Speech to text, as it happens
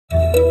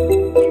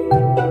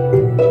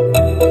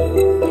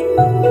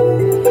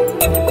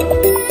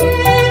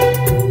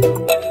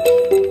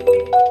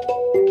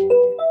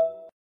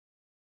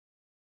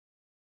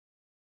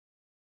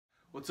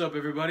What's up,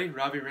 everybody?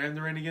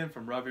 RaviRamCPA again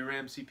from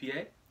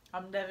RaviRamCPA.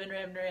 I'm Devin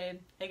Ramnarain.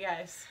 Hey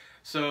guys.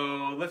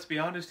 So let's be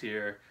honest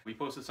here. We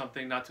posted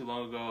something not too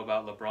long ago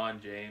about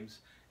LeBron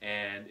James,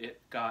 and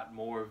it got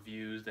more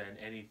views than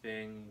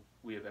anything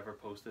we have ever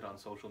posted on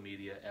social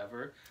media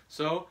ever.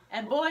 So,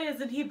 and boy,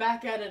 isn't he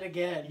back at it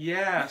again.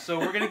 Yeah, so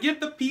we're gonna give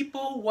the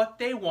people what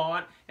they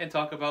want and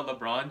talk about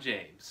LeBron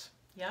James.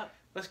 Yep.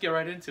 Let's get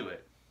right into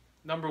it.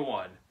 Number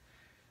one,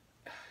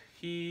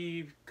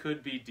 he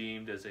could be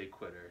deemed as a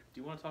quitter. Do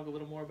you want to talk a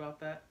little more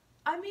about that?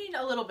 I mean,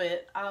 a little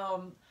bit.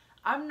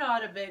 I'm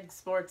not a big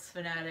sports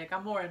fanatic.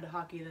 I'm more into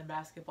hockey than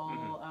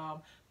basketball.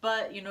 Mm-hmm.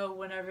 But, you know,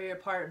 whenever your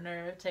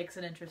partner takes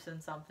an interest in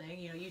something,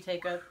 you know, you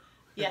take a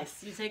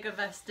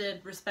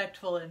vested,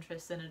 respectful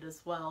interest in it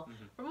as well.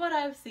 Mm-hmm. From what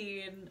I've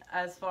seen,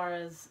 as far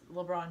as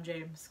LeBron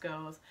James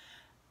goes,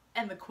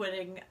 and the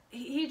quitting,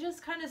 he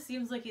just kind of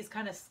seems like he's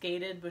kind of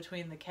skated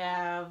between the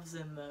Cavs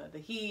and the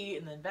Heat,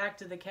 and then back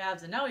to the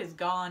Cavs, and now he's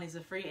gone. He's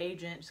a free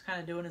agent, just kind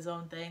of doing his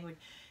own thing. Like,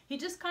 he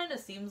just kind of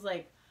seems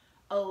like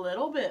a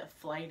little bit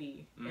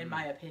flighty, in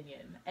my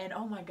opinion. And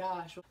oh my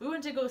gosh, we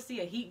went to go see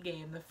a Heat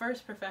game, the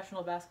first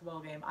professional basketball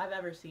game I've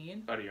ever seen.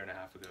 About a year and a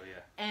half ago,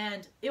 yeah.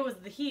 And it was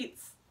the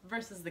Heats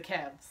versus the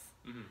Cavs.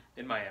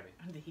 In Miami.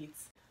 The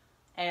Heats.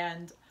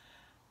 And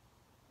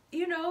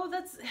you know,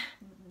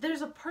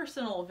 there's a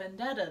personal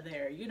vendetta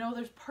there. You know,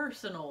 there's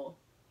personal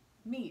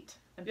meat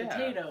and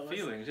potatoes.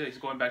 Feelings. Yeah, he's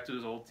going back to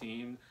his old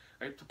team,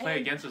 right? To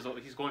play against his old.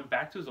 He's going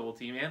back to his old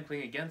team and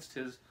playing against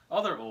his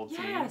other old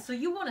team. Yeah, so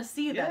you want to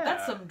see that. Yeah,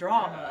 that's some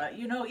drama.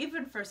 You know,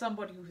 even for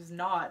somebody who's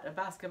not a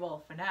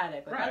basketball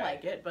fanatic. Like, I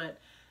like it, but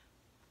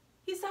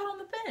he sat on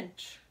the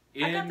bench.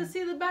 I got to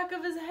see the back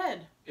of his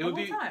head the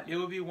whole time. It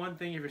would be one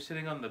thing if you're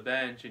sitting on the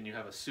bench and you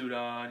have a suit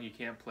on, you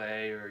can't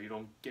play, or you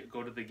don't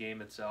go to the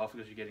game itself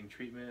because you're getting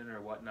treatment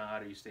or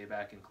whatnot, or you stay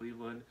back in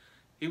Cleveland.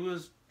 He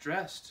was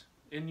dressed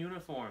in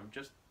uniform,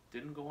 just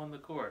didn't go on the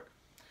court.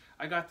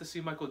 I got to see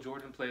Michael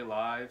Jordan play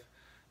live.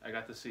 I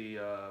got to see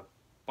a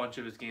bunch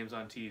of his games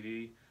on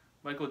TV.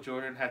 Michael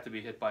Jordan had to be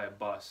hit by a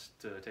bus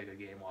to take a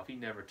game off. He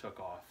never took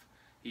off.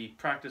 He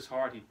practiced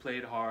hard. He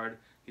played hard.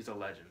 He's a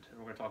legend. And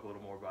we're going to talk a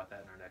little more about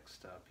that in our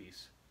next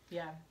piece.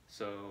 Yeah.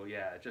 So,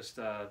 yeah, just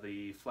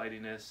the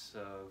flightiness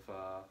of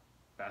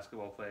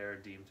basketball player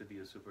deemed to be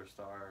a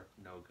superstar,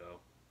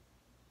 no-go.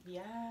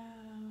 Yeah.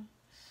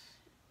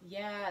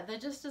 Yeah, that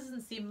just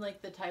doesn't seem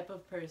like the type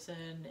of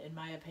person, in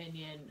my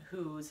opinion,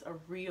 who's a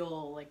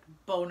real, like,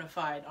 bona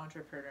fide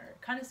entrepreneur.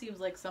 It kind of seems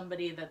like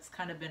somebody that's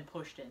kind of been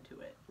pushed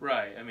into it.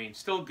 Right. I mean,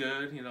 still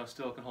good, you know,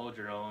 still can hold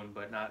your own,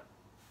 but not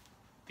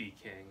the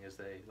king, as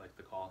they like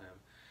to call him.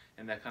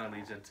 And that kind of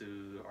leads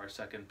into our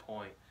second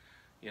point.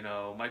 You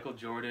know, Michael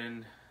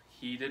Jordan,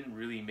 he didn't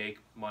really make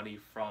money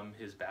from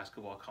his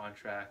basketball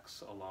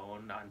contracts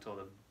alone, not until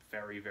the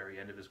very, very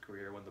end of his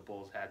career when the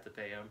Bulls had to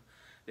pay him.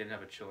 They didn't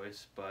have a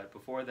choice. But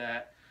before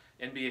that,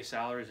 NBA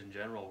salaries in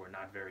general were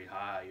not very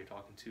high. You're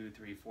talking $2,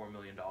 $3, $4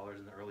 million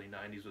in the early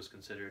 90s was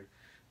considered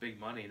big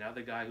money. Now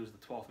the guy who's the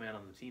 12th man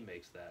on the team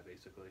makes that,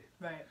 basically.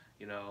 Right.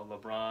 You know,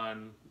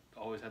 LeBron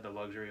always had the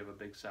luxury of a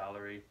big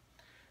salary.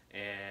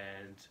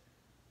 And,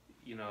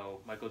 you know,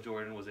 Michael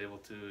Jordan was able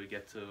to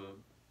get to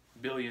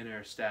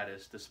billionaire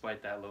status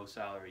despite that low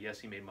salary. Yes,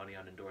 he made money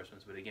on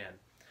endorsements, but again,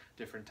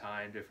 different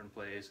time, different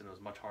place, and it was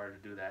much harder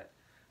to do that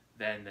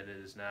then than it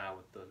is now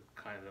with the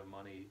kind of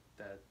money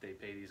that they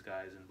pay these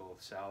guys in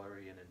both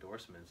salary and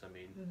endorsements. I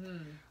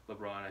mean,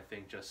 LeBron, I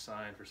think, just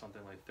signed for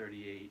something like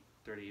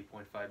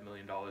 $38.5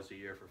 million a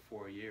year for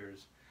 4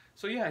 years.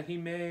 So yeah, he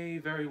may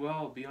very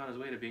well be on his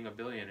way to being a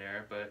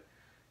billionaire, but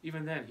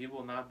even then, he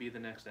will not be the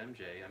next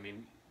MJ. I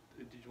mean,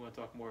 did you want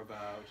to talk more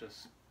about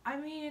just... I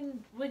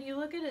mean, when you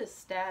look at his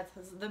stats,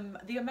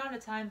 the amount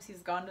of times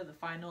he's gone to the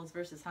finals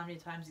versus how many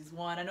times he's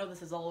won, I know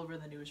this is all over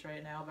the news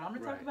right now, but I'm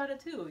going to talk about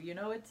it too. You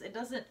know, it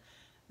doesn't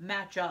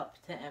match up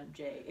to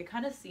MJ. It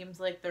kind of seems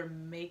like they're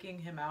making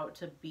him out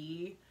to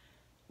be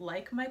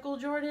like Michael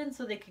Jordan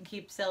so they can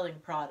keep selling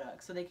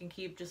products, so they can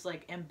keep just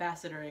like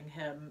ambassadoring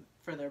him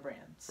for their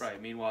brands.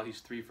 Right. Meanwhile, he's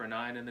 3 for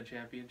 9 in the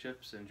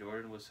championships, and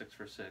Jordan was 6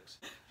 for 6.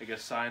 I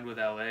guess signed with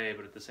LA,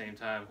 but at the same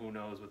time, who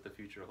knows what the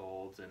future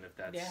holds, and if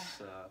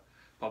that's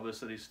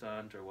publicity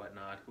stunt or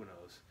whatnot, who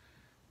knows.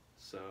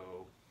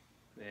 So,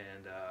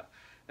 and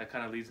that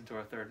kind of leads into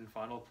our third and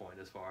final point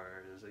as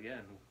far as,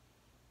 again,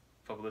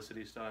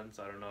 publicity stunts.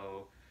 I don't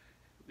know.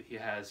 He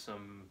has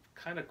some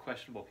kind of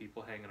questionable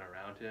people hanging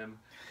around him.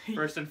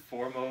 First and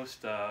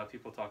foremost,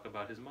 people talk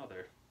about his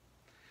mother.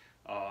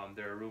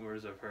 There are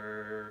rumors of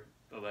her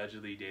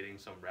allegedly dating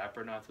some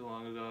rapper not too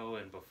long ago,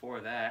 and before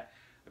that,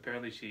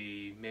 apparently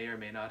she may or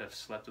may not have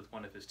slept with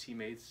one of his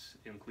teammates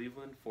in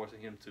Cleveland,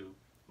 forcing him to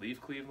leave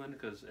Cleveland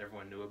because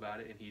everyone knew about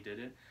it and he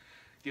didn't.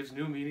 Gives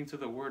new meaning to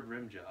the word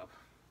rim job.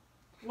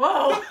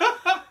 Whoa!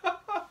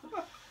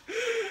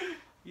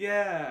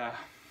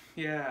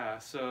 Yeah,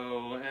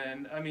 so,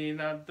 and I mean,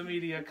 the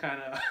media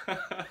kind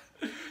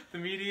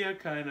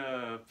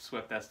of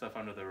swept that stuff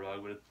under the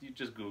rug, but you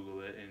just Google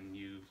it and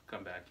you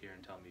come back here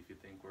and tell me if you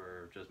think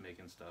we're just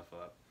making stuff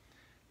up.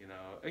 You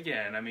know,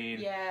 again, I mean,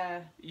 yeah,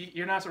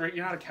 you're not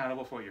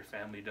accountable for what your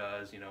family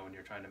does, you know, when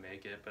you're trying to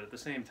make it. But at the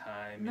same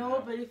time, no, you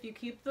know, but if you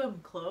keep them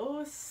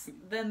close,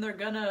 then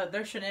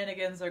their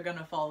shenanigans are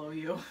gonna follow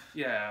you.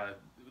 yeah,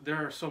 there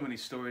are so many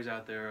stories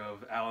out there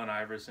of Allen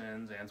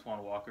Iversons,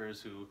 Antoine Walkers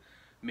who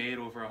made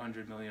over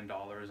 $100 million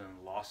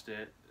and lost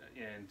it.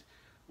 And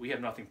we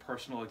have nothing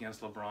personal against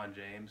LeBron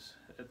James.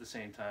 At the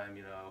same time,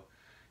 you know,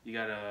 you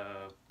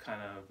gotta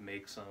kind of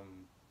make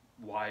some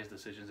wise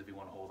decisions if you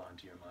want to hold on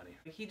to your money.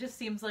 He just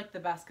seems like the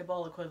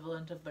basketball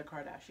equivalent of the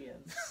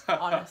Kardashians,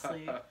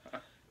 honestly.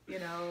 You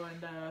know,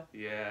 and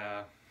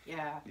yeah.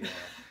 yeah.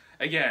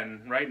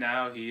 Again, right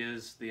now he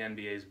is the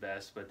NBA's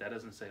best, but that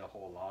doesn't say a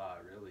whole lot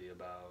really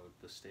about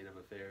the state of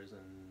affairs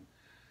in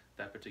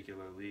that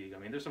particular league. I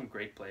mean, there's some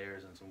great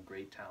players and some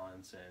great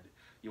talents, and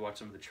you watch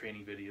some of the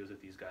training videos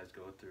that these guys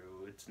go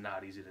through. It's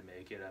not easy to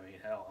make it. I mean,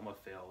 hell, I'm a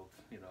failed,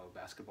 you know,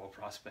 basketball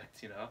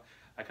prospect, you know.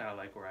 I kind of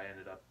like where I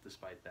ended up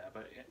despite that,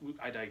 but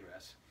I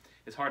digress.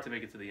 It's hard to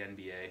make it to the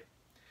NBA,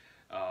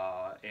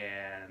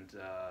 and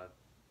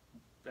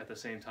at the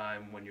same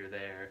time, when you're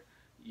there,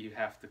 you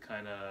have to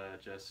kind of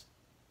just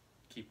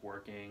keep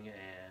working,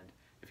 and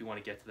if you want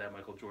to get to that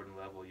Michael Jordan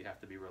level, you have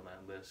to be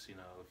relentless. You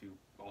know, if you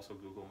also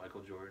Google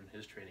Michael Jordan,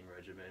 his training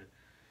regimen,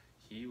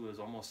 he was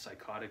almost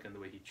psychotic in the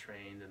way he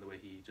trained and the way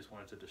he just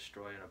wanted to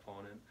destroy an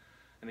opponent.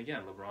 And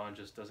again, LeBron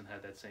just doesn't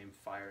have that same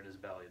fire in his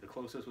belly. The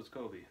closest was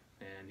Kobe,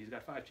 and he's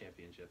got 5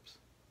 championships.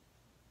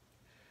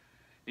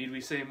 Need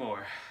we say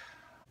more?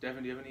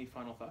 Devin, do you have any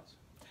final thoughts?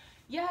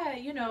 Yeah,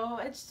 you know,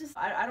 it's just,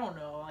 I don't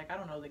know, like, I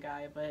don't know the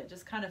guy, but it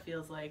just kind of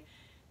feels like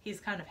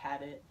he's kind of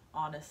had it,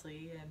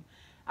 honestly. And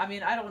I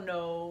mean, I don't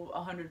know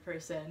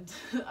 100%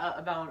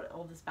 about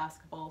all this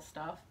basketball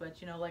stuff,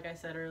 but you know, like I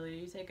said earlier,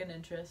 you take an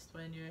interest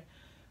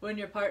when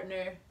your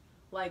partner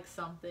likes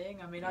something.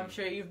 I mean, I'm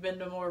sure you've been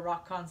to more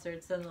rock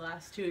concerts in the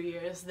last 2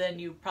 years than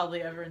you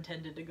probably ever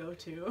intended to go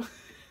to.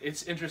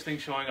 It's interesting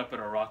showing up at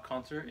a rock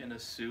concert in a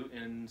suit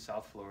in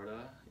South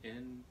Florida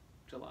in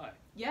July.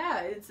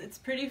 Yeah, it's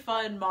pretty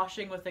fun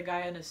moshing with a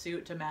guy in a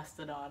suit to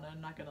Mastodon,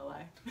 I'm not gonna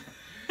lie.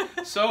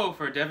 So,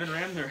 for Devin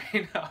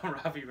Ramnarain, I'm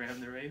Ravi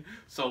Ramnarain.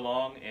 So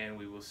long, and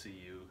we will see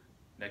you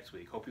next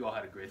week. Hope you all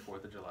had a great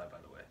 4th of July, by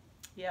the way.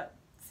 Yep.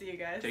 See you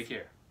guys. Take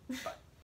care. Bye.